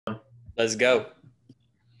Let's go.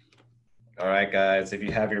 All right, guys, if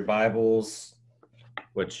you have your Bibles,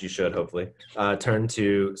 which you should hopefully, turn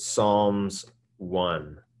to Psalms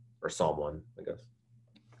 1 or Psalm 1, I guess.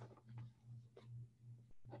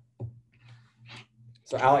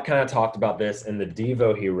 So Alec kind of talked about this in the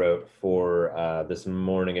Devo he wrote for this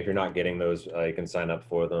morning. If you're not getting those, you can sign up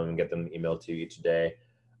for them and get them emailed to you each day.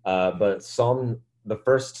 But the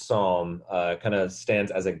first Psalm, kind of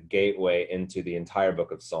stands as a gateway into the entire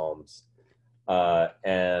book of Psalms,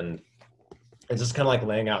 and it's just kind of like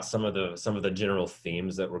laying out some of the general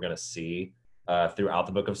themes that we're going to see throughout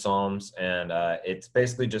the book of Psalms, and it's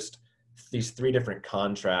basically just these three different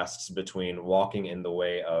contrasts between walking in the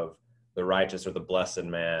way of the righteous or the blessed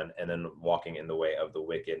man, and then walking in the way of the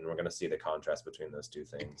wicked. And we're going to see the contrast between those two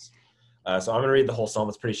things. So I'm going to read the whole psalm.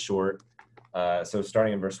 It's pretty short. So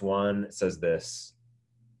starting in verse 1, it says this: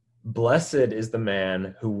 Blessed is the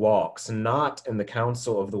man who walks not in the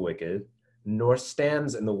counsel of the wicked, nor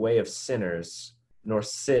stands in the way of sinners, nor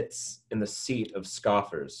sits in the seat of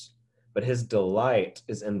scoffers. But his delight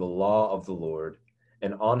is in the law of the Lord,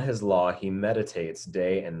 and on his law he meditates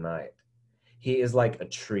day and night. He is like a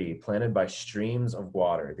tree planted by streams of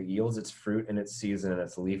water that yields its fruit in its season, and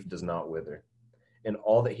its leaf does not wither. In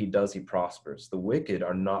all that he does, he prospers. The wicked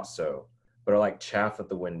are not so, but are like chaff that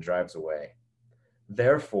the wind drives away.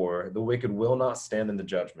 Therefore, the wicked will not stand in the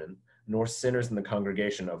judgment, nor sinners in the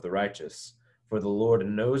congregation of the righteous. For the Lord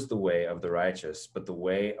knows the way of the righteous, but the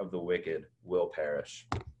way of the wicked will perish.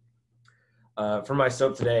 For my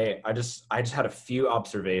soap today, I just had a few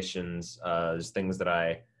observations, just things that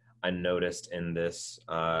I noticed in this,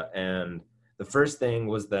 and the first thing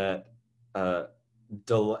was that uh,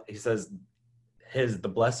 he says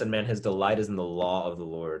the blessed man, his delight is in the law of the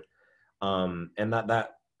Lord. And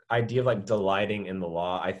that idea of like delighting in the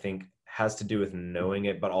law, I think, has to do with knowing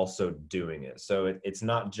it, but also doing it. So it's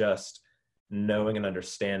not just knowing and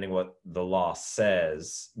understanding what the law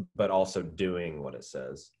says, but also doing what it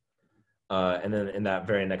says. And then in that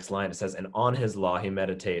very next line, it says, "And on his law he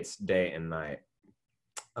meditates day and night."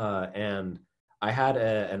 And I had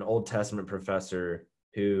an Old Testament professor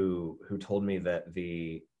who told me that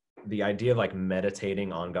the idea of like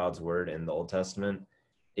meditating on God's word in the Old Testament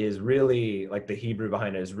is really like the Hebrew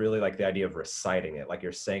behind it is really like the idea of reciting it, like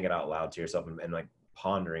you're saying it out loud to yourself and like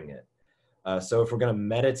pondering it. So if we're going to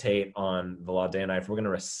meditate on the law day and night, if we're going to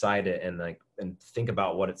recite it and think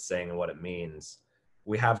about what it's saying and what it means,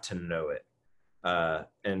 we have to know it.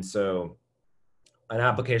 And so an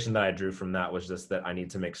application that I drew from that was just that I need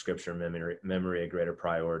to make scripture memory a greater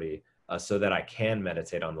priority, so that I can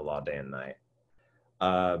meditate on the law day and night.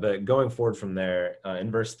 But going forward from there, in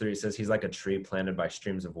verse 3, it says, "He's like a tree planted by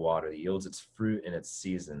streams of water that yields its fruit in its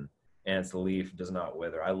season, and its leaf does not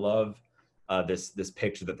wither." I love this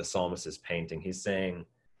picture that the psalmist is painting. He's saying,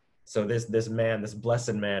 so this man, this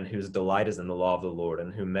blessed man whose delight is in the law of the Lord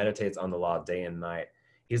and who meditates on the law day and night,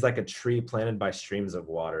 he's like a tree planted by streams of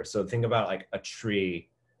water. So think about like a tree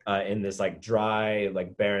in this like dry,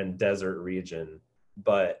 like barren desert region,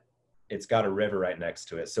 but it's got a river right next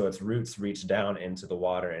to it. So its roots reach down into the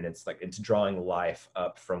water, and it's drawing life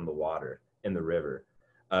up from the water in the river.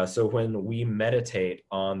 So when we meditate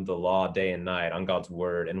on the law day and night, on God's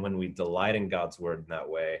word, and when we delight in God's word in that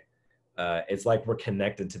way, it's like we're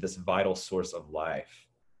connected to this vital source of life.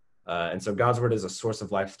 And so God's word is a source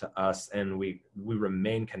of life to us, and we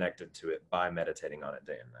remain connected to it by meditating on it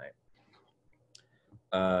day and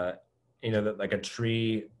night. That like a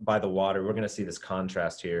tree by the water, we're going to see this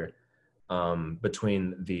contrast here,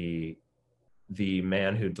 between the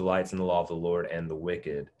man who delights in the law of the Lord and the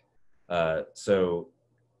wicked. So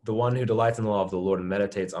the one who delights in the law of the Lord and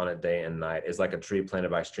meditates on it day and night is like a tree planted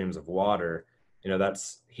by streams of water.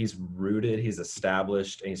 He's rooted, he's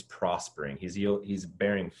established, and he's prospering. He's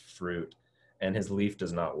bearing fruit, and his leaf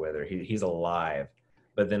does not wither. He's alive.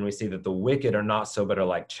 But then we see that the wicked are not so, but are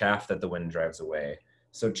like chaff that the wind drives away.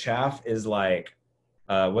 So chaff is like,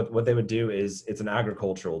 what they would do is, it's an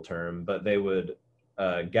agricultural term, but they would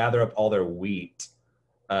gather up all their wheat,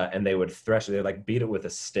 and they would thresh it. They would like beat it with a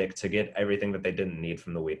stick to get everything that they didn't need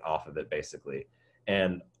from the wheat off of it, basically.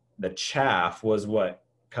 And the chaff was what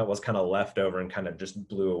was kind of left over and kind of just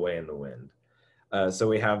blew away in the wind. So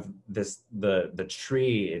we have the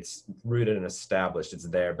tree, it's rooted and established, it's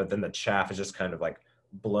there, but then the chaff is just kind of like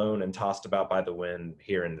blown and tossed about by the wind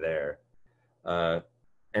here and there.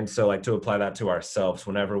 And so like to apply that to ourselves,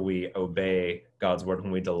 whenever we obey God's word,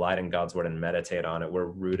 when we delight in God's word and meditate on it, we're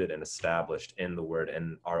rooted and established in the word,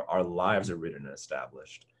 and our lives are rooted and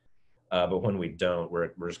established. But when we don't,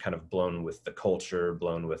 we're just kind of blown with the culture,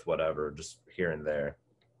 blown with whatever, just here and there.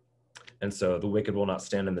 And so the wicked will not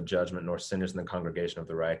stand in the judgment, nor sinners in the congregation of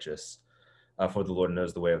the righteous. For the Lord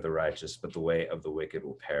knows the way of the righteous, but the way of the wicked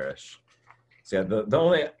will perish. So yeah, the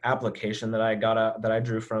only application that I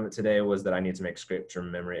drew from it today was that I need to make scripture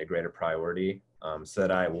memory a greater priority, so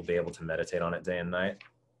that I will be able to meditate on it day and night.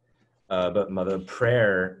 But the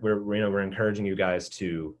prayer, we're encouraging you guys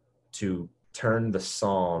to turn the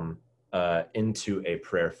psalm into a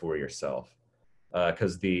prayer for yourself,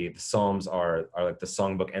 because the Psalms are like the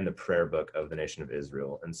songbook and the prayer book of the nation of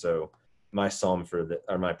Israel. And so my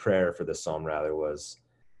prayer for this psalm rather was,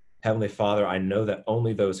 Heavenly Father, I know that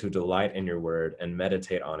only those who delight in your word and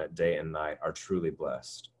meditate on it day and night are truly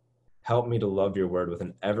blessed. Help me to love your word with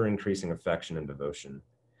an ever-increasing affection and devotion.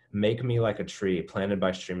 Make me like a tree planted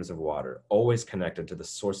by streams of water, always connected to the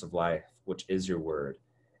source of life, which is your word,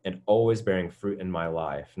 and always bearing fruit in my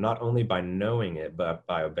life, not only by knowing it, but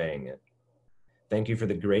by obeying it. Thank you for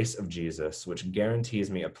the grace of Jesus, which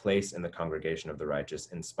guarantees me a place in the congregation of the righteous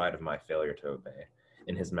in spite of my failure to obey.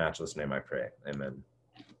 In his matchless name I pray. Amen.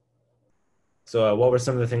 So what were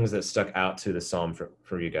some of the things that stuck out to the psalm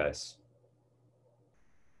for you guys?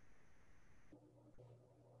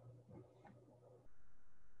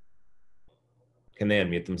 Can they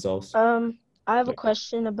unmute themselves? I have a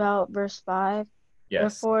question about verse 5. Yes.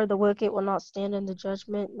 Therefore, the wicked will not stand in the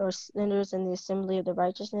judgment, nor sinners in the assembly of the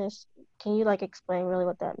righteousness. Can you explain really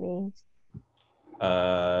what that means?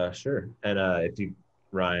 Sure. And if you,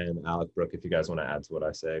 Ryan, Alec, Brooke, if you guys want to add to what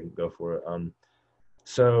I say, go for it.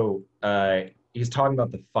 So he's talking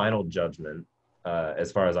about the final judgment,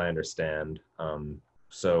 as far as I understand.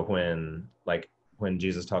 So when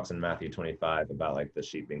Jesus talks in Matthew 25 about the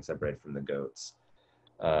sheep being separated from the goats,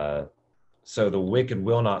 so the wicked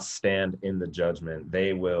will not stand in the judgment.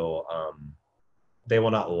 They will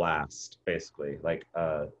not last, basically.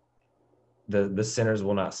 The sinners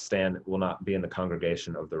will not be in the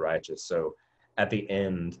congregation of the righteous. So at the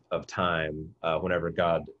end of time, whenever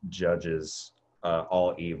God judges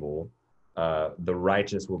all evil, the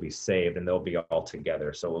righteous will be saved, and they'll be all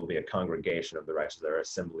together. So it will be a congregation of the righteous, or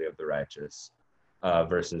assembly of the righteous,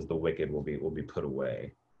 versus the wicked will be put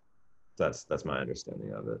away. That's my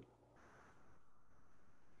understanding of it.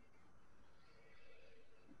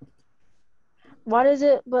 Why does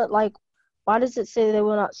it say they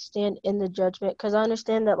will not stand in the judgment? Because I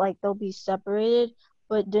understand that they'll be separated,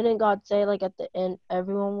 but didn't God say at the end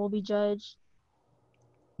everyone will be judged?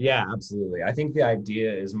 Yeah, absolutely. I think the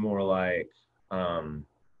idea is more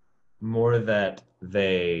more that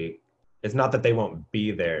it's not that they won't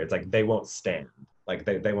be there. It's they won't stand.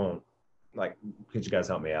 They won't, could you guys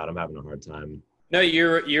help me out? I'm having a hard time. No,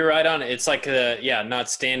 you're right on it. It's not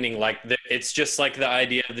standing. It's just like the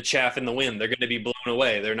idea of the chaff in the wind. They're going to be blown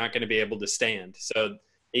away. They're not going to be able to stand. So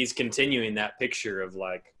he's continuing that picture of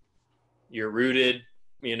you're rooted,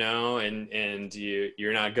 and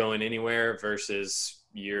you're not going anywhere versus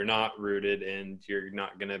you're not rooted and you're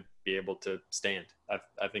not going to be able to stand.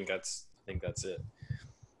 I think that's it.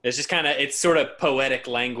 It's just it's sort of poetic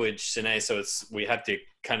language, Sine. So we have to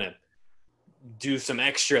kind of do some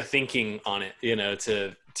extra thinking on it,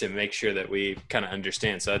 to make sure that we kind of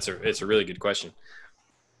understand. So it's a really good question.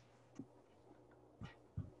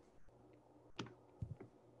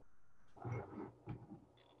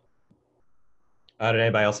 Did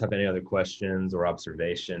anybody else have any other questions or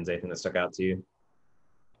observations? Anything that stuck out to you?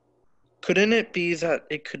 Couldn't it be that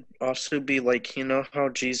it could also be how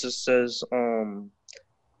Jesus says,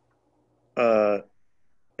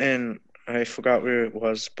 and I forgot where it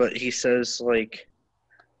was, but he says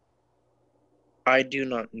I do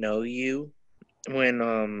not know you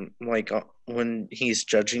when he's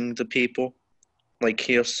judging the people.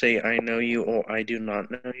 He'll say I know you or I do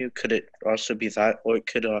not know you. Could it also be that, or it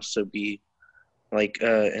could also be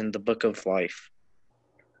in the book of life,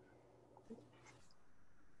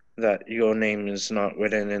 that your name is not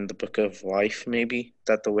written in the book of life, maybe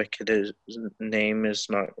that the wicked's name is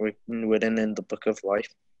not written in the book of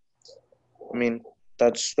life. I mean,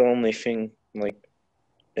 that's the only thing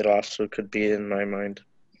it also could be in my mind.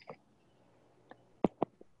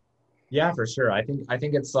 Yeah, for sure. I think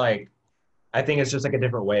it's just a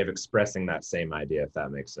different way of expressing that same idea, if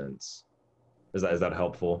that makes sense. Is that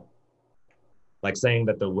helpful? Saying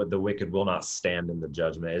that the wicked will not stand in the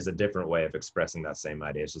judgment is a different way of expressing that same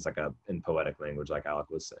idea. It's just in poetic language, like Alec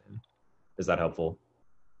was saying. Is that helpful?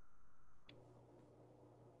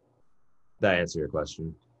 Did that answer your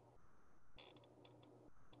question?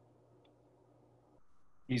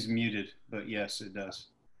 He's muted, but yes, it does.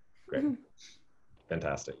 Great.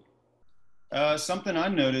 Fantastic. Something I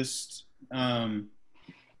noticed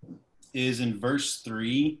is in verse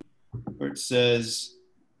 3, where it says,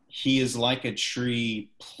 he is like a tree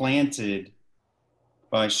planted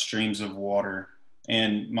by streams of water.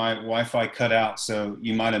 And my Wi-Fi cut out, so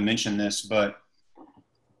you might have mentioned this, but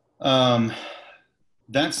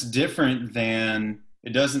that's different than,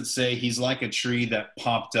 it doesn't say he's like a tree that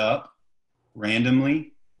popped up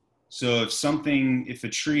randomly. So if a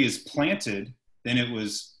tree is planted, then it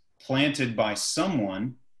was planted by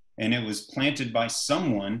someone, and it was planted by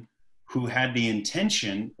someone who had the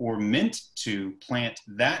intention or meant to plant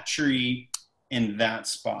that tree in that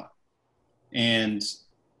spot. And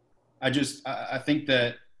I think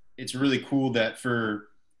that it's really cool that for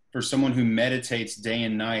someone who meditates day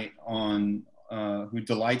and night on, who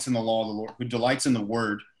delights in the law of the Lord, who delights in the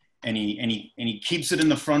word, and he keeps it in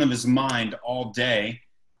the front of his mind all day,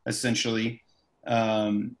 essentially,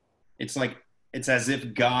 it's as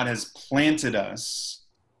if God has planted us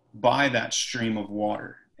by that stream of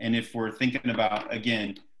water. And if we're thinking about,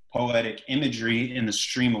 again, poetic imagery in the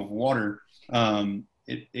stream of water,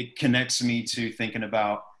 it connects me to thinking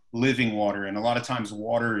about living water. And a lot of times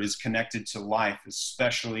water is connected to life,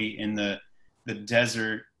 especially in the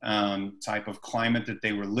desert type of climate that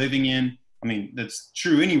they were living in. I mean, that's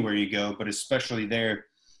true anywhere you go, but especially there.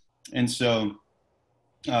 And so,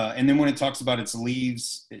 and then when it talks about its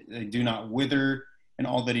leaves, they do not wither, and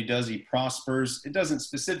all that he does, he prospers. It doesn't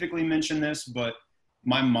specifically mention this, but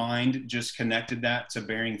my mind just connected that to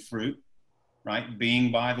bearing fruit, right?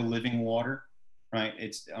 Being by the living water, right?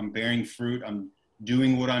 I'm bearing fruit. I'm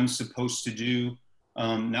doing what I'm supposed to do,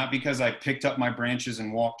 not because I picked up my branches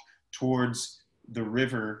and walked towards the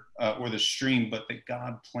river or the stream, but that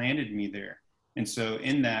God planted me there. And so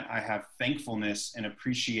in that, I have thankfulness and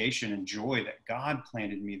appreciation and joy that God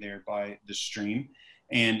planted me there by the stream.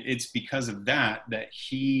 And it's because of that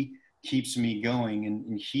he keeps me going.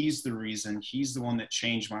 And he's the reason, he's the one that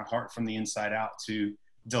changed my heart from the inside out to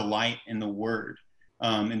delight in the word.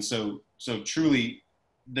 And so truly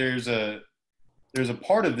there's a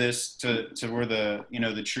part of this to where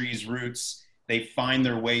the tree's roots, they find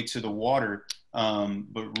their way to the water.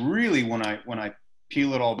 But really when I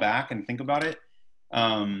peel it all back and think about it,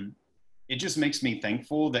 it just makes me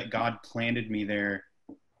thankful that God planted me there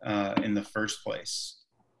in the first place.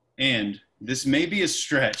 And this may be a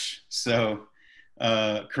stretch, so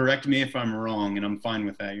correct me if I'm wrong, and I'm fine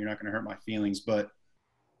with that. You're not going to hurt my feelings. But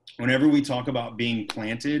whenever we talk about being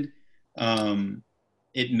planted,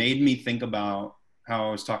 it made me think about how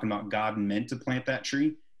I was talking about God meant to plant that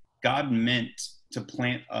tree. God meant to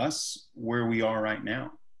plant us where we are right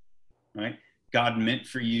now, right? God meant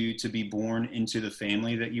for you to be born into the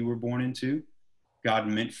family that you were born into. God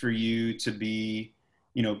meant for you to be,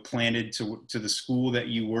 planted to the school that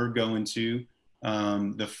you were going to,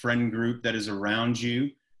 the friend group that is around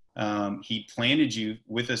you. He planted you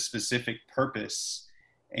with a specific purpose,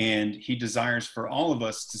 and he desires for all of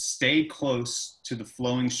us to stay close to the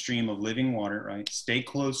flowing stream of living water, right? Stay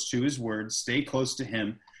close to his word, stay close to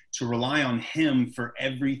him, to rely on him for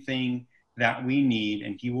everything that we need,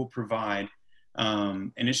 and he will provide.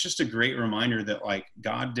 And it's just a great reminder that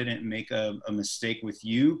God didn't make a mistake with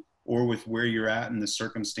you or with where you're at and the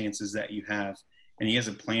circumstances that you have. And he has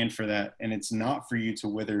a plan for that. And it's not for you to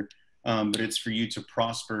wither, but it's for you to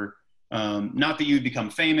prosper. Not that you become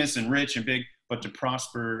famous and rich and big, but to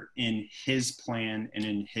prosper in his plan and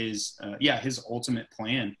in his ultimate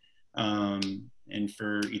plan, and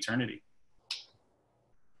for eternity.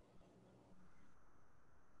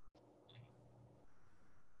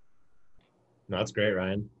 No, that's great,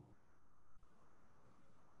 Ryan.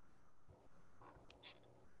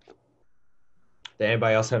 Did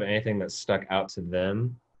anybody else have anything that stuck out to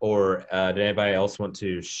them? Or did anybody else want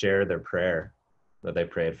to share their prayer that they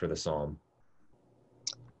prayed for the psalm?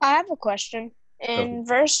 I have a question. In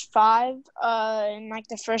verse 5, in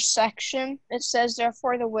the first section, it says,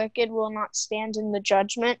 "Therefore the wicked will not stand in the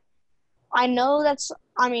judgment." I know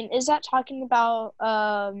is that talking about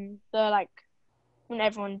the when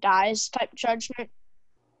everyone dies type judgment?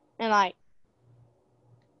 And I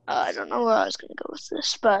don't know where I was going to go with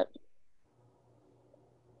this, but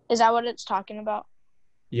is that what it's talking about?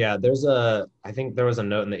 Yeah, I think there was a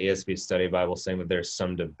note in the ESV Study Bible saying that there's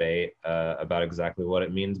some debate about exactly what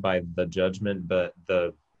it means by the judgment, but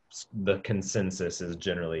the consensus is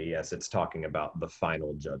generally, yes, it's talking about the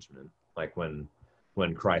final judgment, like when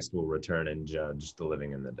Christ will return and judge the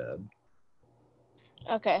living and the dead.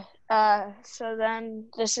 Okay, so then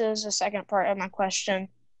this is the second part of my question.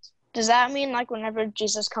 Does that mean whenever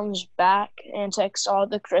Jesus comes back and takes all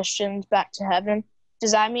the Christians back to heaven,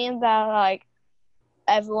 does that mean that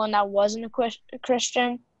everyone that wasn't a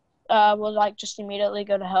Christian will just immediately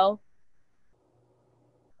go to hell?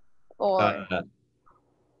 Or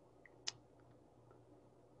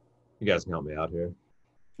You guys can help me out here.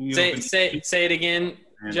 Say it again,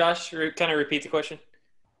 Josh. Kind of repeat the question.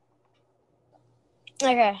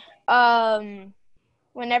 Okay.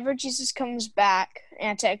 Whenever Jesus comes back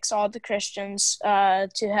and takes all the Christians to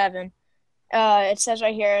heaven, it says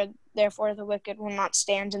right here, therefore the wicked will not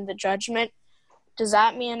stand in the judgment. Does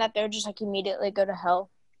that mean that they'll just like immediately go to hell?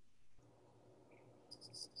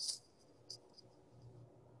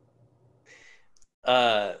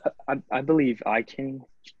 I believe I can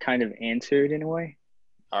kind of answer it in a way.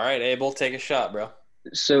 All right, Abel, take a shot, bro.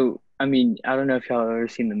 So, I mean, I don't know if y'all have ever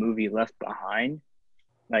seen the movie Left Behind,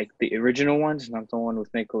 like the original ones, not the one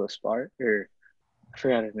with Nicholas Spark, or I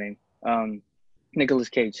forgot his name. Nicolas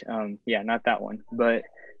Cage. Yeah, not that one. But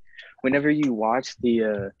whenever you watch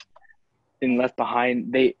the in Left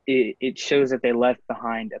Behind, it shows that they left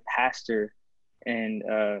behind a pastor,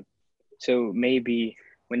 and so maybe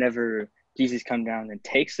whenever Jesus comes down and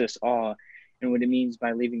takes us all, and what it means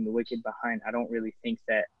by leaving the wicked behind, I don't really think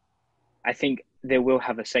that. I think they will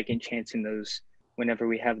have a second chance in those whenever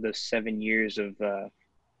we have those 7 years of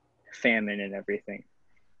famine and everything.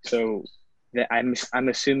 So that I'm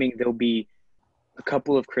assuming there'll be a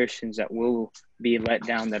couple of Christians that will be let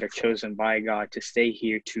down that are chosen by God to stay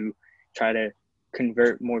here to try to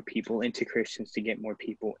convert more people into Christians to get more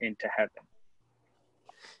people into heaven.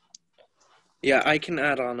 Yeah, I can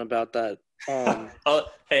add on about that.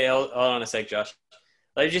 Hey, hold on a sec, Josh.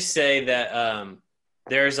 Let's just say that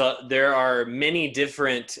there are many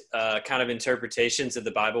different kind of interpretations of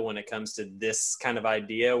the Bible when it comes to this kind of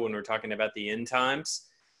idea when we're talking about the end times.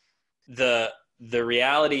 The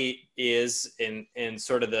reality is in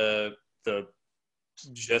sort of the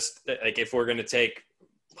just like if we're going to take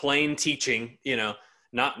plain teaching,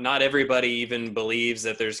 not everybody even believes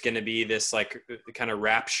that there's going to be this like kind of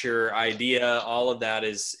rapture idea. All of that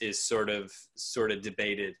is sort of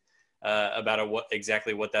debated about what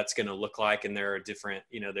that's going to look like, and there are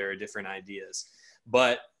different ideas.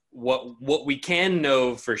 But what we can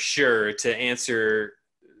know for sure, to answer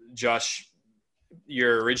Josh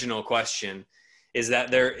your original question, is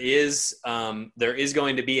that there is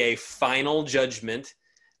going to be a final judgment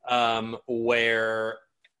where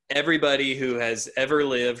everybody who has ever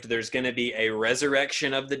lived, there's going to be a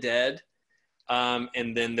resurrection of the dead.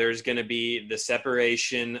 And then there's going to be the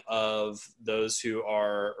separation of those who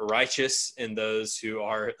are righteous and those who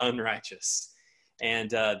are unrighteous. And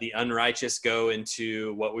the unrighteous go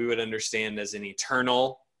into what we would understand as an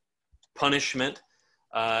eternal punishment.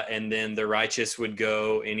 And then the righteous would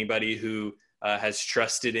go, anybody who has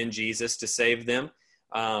trusted in Jesus to save them,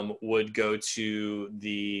 would go to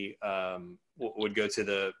the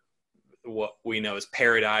what we know as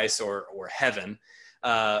paradise or heaven.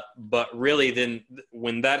 But really then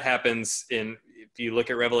when that happens, if you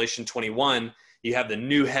look at Revelation 21, you have the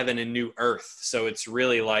new heaven and new earth. So it's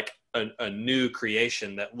really like a new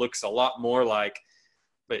creation that looks a lot more like,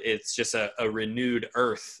 but it's just a renewed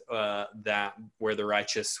earth that where the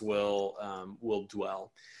righteous will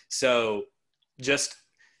dwell. So just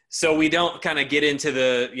so we don't kind of get into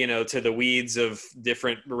to the weeds of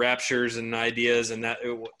different raptures and ideas and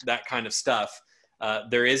that kind of stuff.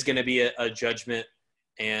 There is going to be a judgment,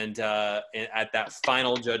 and at that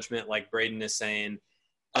final judgment, like Braden is saying,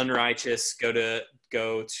 unrighteous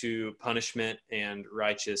go to punishment, and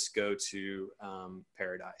righteous go to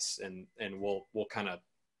paradise, and we'll kind of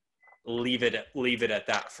leave it at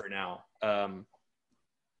that for now.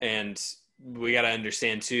 And we got to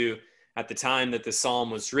understand too, at the time that the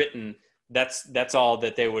Psalm was written, that's all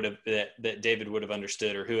that they would have, that David would have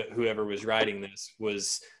understood, or whoever was writing this,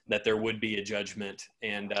 was that there would be a judgment,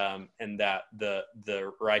 and that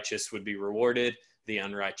the righteous would be rewarded, the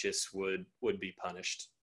unrighteous would be punished,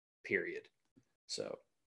 period. So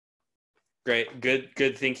great,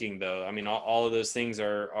 good thinking though. I mean, all of those things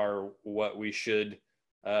are what we should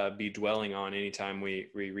be dwelling on anytime we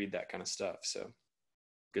read that kind of stuff. So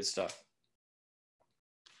good stuff.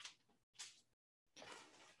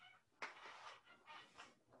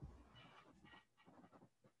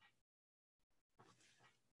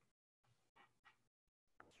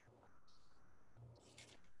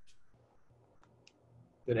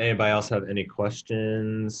 Did anybody else have any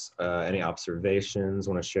questions, any observations?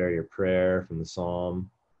 Want to share your prayer from the Psalm?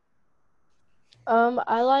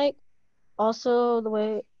 I like also the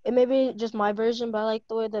way, it may be just my version, but I like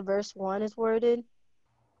the way the verse 1 is worded.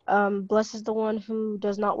 Blessed is the one who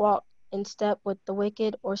does not walk in step with the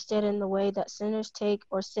wicked, or stand in the way that sinners take,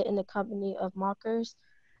 or sit in the company of mockers.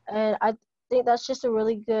 And I think that's just a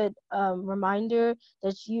really good reminder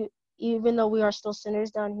that even though we are still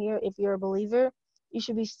sinners down here, if you're a believer, you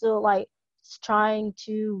should be still like trying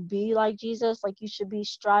to be like Jesus. Like you should be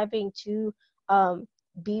striving to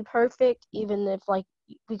be perfect, even if like,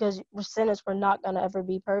 because we're sinners, we're not gonna ever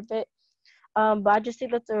be perfect. But I just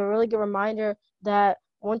think that's a really good reminder that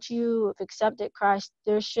once you've accepted Christ,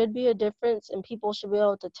 there should be a difference, and people should be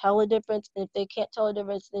able to tell a difference. And if they can't tell a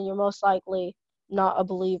difference, then you're most likely not a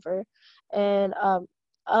believer. And I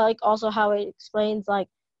like also how it explains like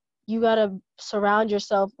you gotta surround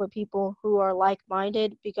yourself with people who are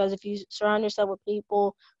like-minded, because if you surround yourself with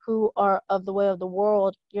people who are of the way of the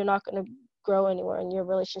world, you're not gonna grow anywhere in your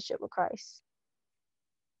relationship with Christ.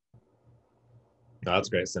 No, that's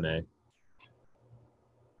great, Sine.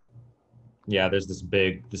 Yeah, there's this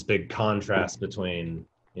big contrast between,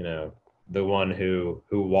 you know, the one who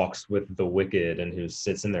walks with the wicked and who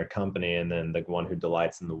sits in their company, and then the one who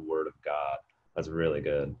delights in the word of God. That's really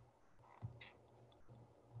good.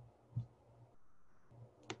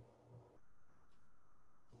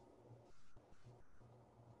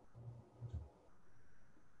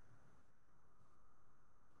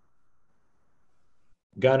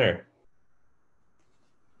 Gunner,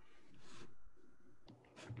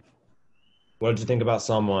 what did you think about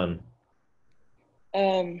Psalm 1?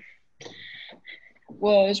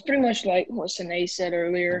 Well, it's pretty much like what Sine said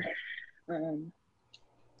earlier. I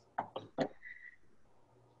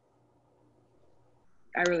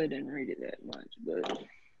really didn't read it that much, but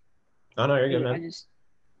Oh no, you're good, man.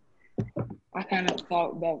 I kind of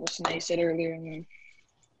thought about what Sine said earlier, and then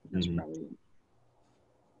that's Mhm. probably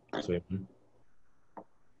it. Sweet.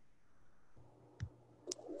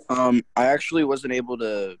 I actually wasn't able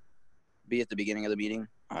to be at the beginning of the meeting.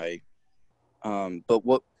 But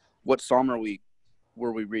what psalm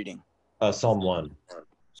were we reading? Psalm 1.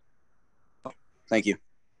 Thank you.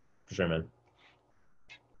 For sure, man.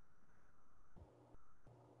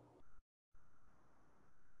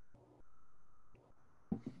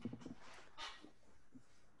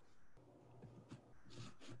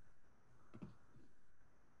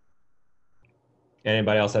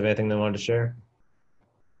 Anybody else have anything they wanted to share?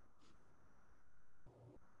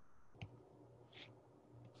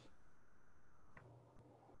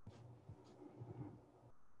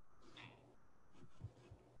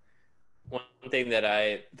 One thing that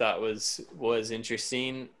I thought was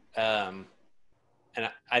interesting, and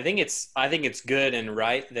I think it's good and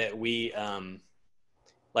right that we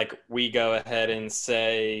like we go ahead and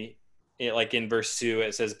say, like in verse 2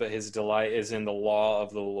 it says, but his delight is in the law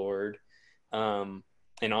of the Lord, and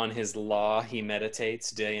on his law he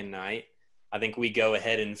meditates day and night. I think we go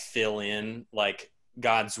ahead and fill in like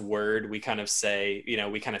God's word. We kind of say,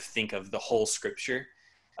 we kind of think of the whole scripture.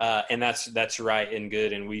 And that's right and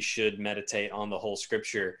good, and we should meditate on the whole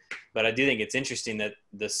scripture. But I do think it's interesting that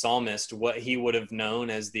the psalmist, what he would have known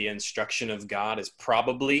as the instruction of God, is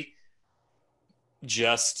probably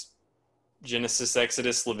just Genesis,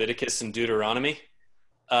 Exodus, Leviticus, and Deuteronomy,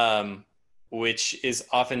 which is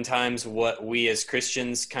oftentimes what we as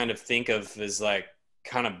Christians kind of think of as like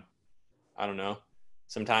kind of, I don't know,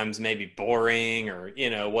 sometimes maybe boring or,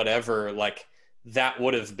 whatever. Like that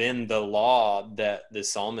would have been the law that the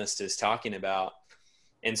psalmist is talking about.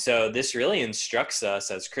 And so this really instructs us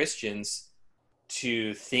as Christians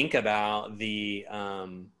to think about the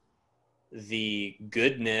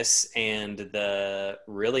goodness and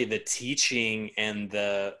the teaching and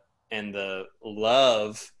the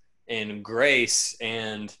love and grace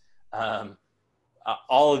and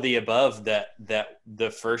all of the above that the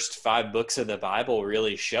first 5 books of the Bible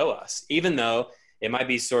really show us, even though it might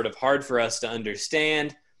be sort of hard for us to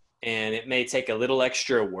understand, and it may take a little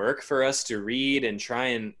extra work for us to read and try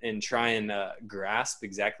and grasp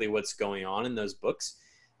exactly what's going on in those books.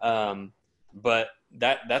 But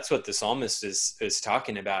that's what the psalmist is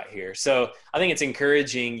talking about here. So I think it's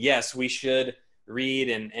encouraging. Yes, we should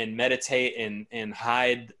read and meditate and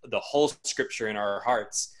hide the whole scripture in our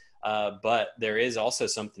hearts. But there is also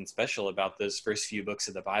something special about those first few books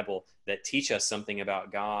of the Bible that teach us something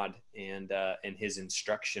about God and his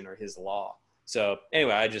instruction or his law. So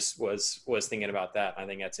anyway, I just was thinking about that. I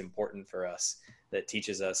think that's important for us. That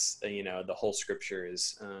teaches us, the whole scripture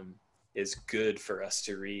is good for us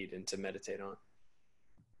to read and to meditate on.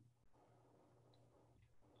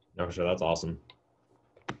 No, for sure. That's awesome.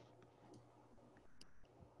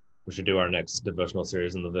 We should do our next devotional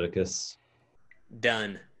series in Leviticus.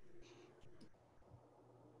 Done.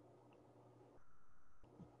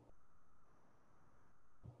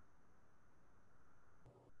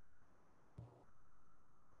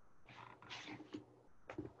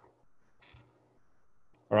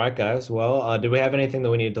 All right, guys. Well, do we have anything that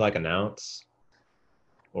we need to announce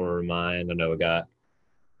or remind? I know we got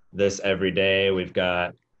this every day. We've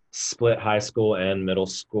got split high school and middle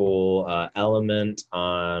school element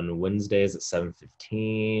on Wednesdays at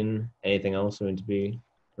 7:15. Anything else we need to be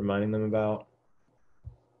reminding them about?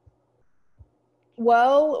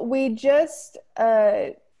 Well, we just,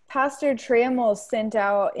 Pastor Trammell sent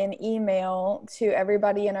out an email to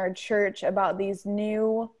everybody in our church about these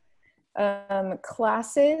new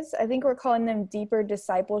classes. I think we're calling them deeper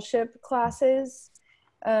discipleship classes.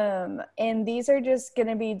 And these are just going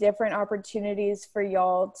to be different opportunities for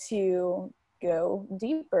y'all to go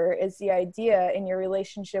deeper, is the idea, in your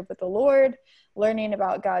relationship with the Lord, learning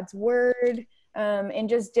about God's word, and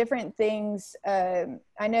just different things.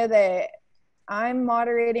 I know that I'm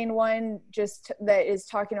moderating one just that is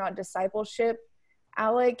talking about discipleship.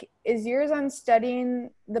 Alec, is yours on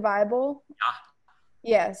studying the Bible? Yeah.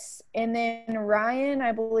 Yes. And then Ryan,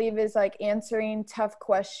 I believe, is like answering tough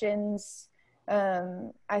questions.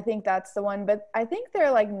 I think that's the one, but I think there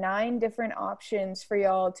are like 9 different options for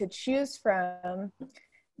y'all to choose from,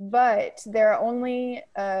 but there are only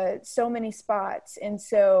so many spots. And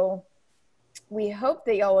so we hope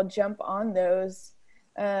that y'all will jump on those.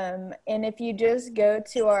 And if you just go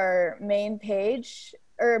to our main page,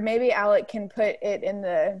 or maybe Alec can put it in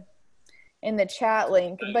the chat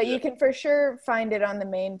link, but you can for sure find it on the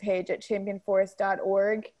main page at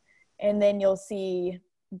championforest.org, and then you'll see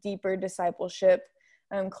deeper discipleship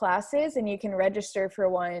classes, and you can register for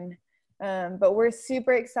one. But we're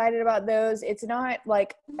super excited about those. It's not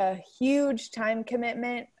like a huge time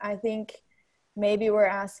commitment. I think maybe we're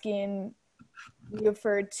asking you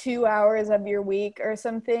for 2 hours of your week or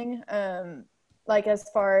something, like as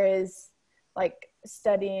far as like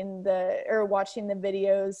studying or watching the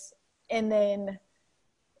videos. And then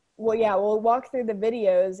we'll walk through the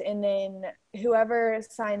videos, and then whoever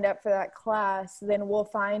signed up for that class, then we'll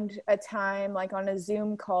find a time like on a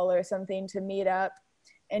Zoom call or something to meet up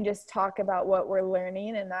and just talk about what we're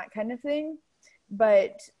learning and that kind of thing.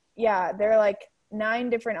 But yeah, there are like 9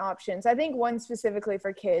 different options. I think one specifically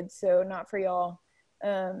for kids, so not for y'all.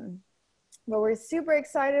 But we're super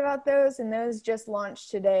excited about those, and those just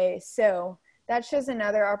launched today. So that's just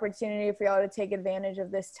another opportunity for y'all to take advantage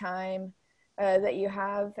of this time that you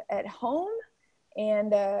have at home.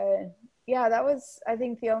 And yeah, that was, I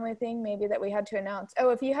think, the only thing maybe that we had to announce.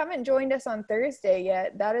 Oh, if you haven't joined us on Thursday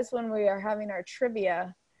yet, that is when we are having our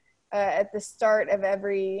trivia at the start of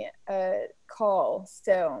every call.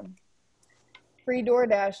 So free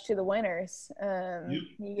DoorDash to the winners.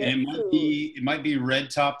 It might be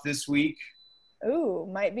Red Top this week. Ooh,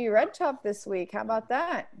 might be Red Top this week. How about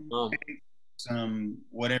that? Some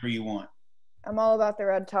whatever you want. I'm all about the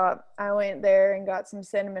Red Top. I went there and got some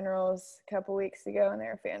cinnamon rolls a couple weeks ago, and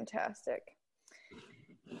they're fantastic.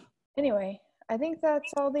 Anyway, I think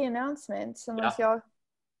that's all the announcements, unless y'all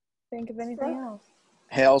think of anything else.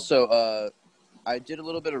 Hey, also, I did a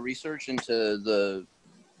little bit of research into the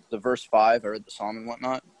verse 5, I read the Psalm and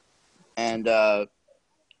whatnot, and I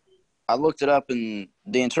looked it up, and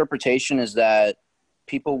the interpretation is that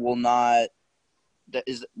people will not, that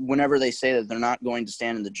is, whenever they say that they're not going to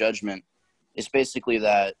stand in the judgment, it's basically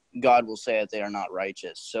that God will say that they are not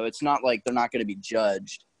righteous. So it's not like they're not going to be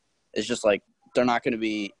judged. It's just like they're not going to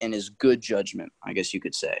be in his good judgment, I guess you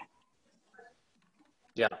could say.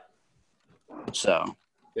 Yeah. So.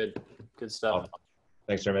 Good stuff.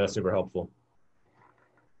 Thanks, Jeremy. That's super helpful.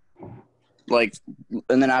 Like,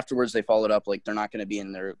 and then afterwards they followed up, like, they're not going to be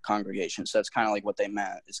in their congregation. So that's kind of like what they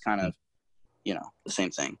meant. It's kind of, the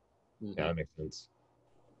same thing. Yeah, that makes sense.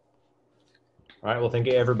 All right. Well, thank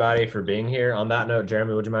you, everybody, for being here. On that note,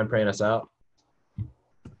 Jeremy, would you mind praying us out?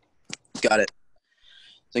 Got it.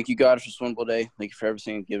 Thank you, God, for this wonderful day. Thank you for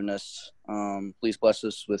everything you've given us. Please bless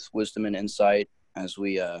us with wisdom and insight as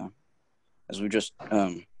we just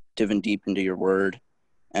diving deep into your word.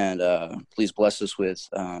 And please bless us with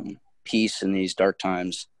peace in these dark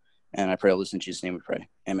times. And I pray all this in Jesus' name we pray.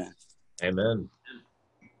 Amen. Amen.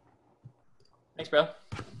 Thanks, bro.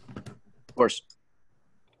 Of course.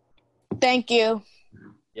 Thank you.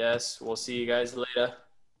 Yes, we'll see you guys later.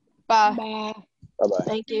 Bye. Bye-bye.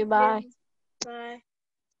 Thank you. Bye. Bye.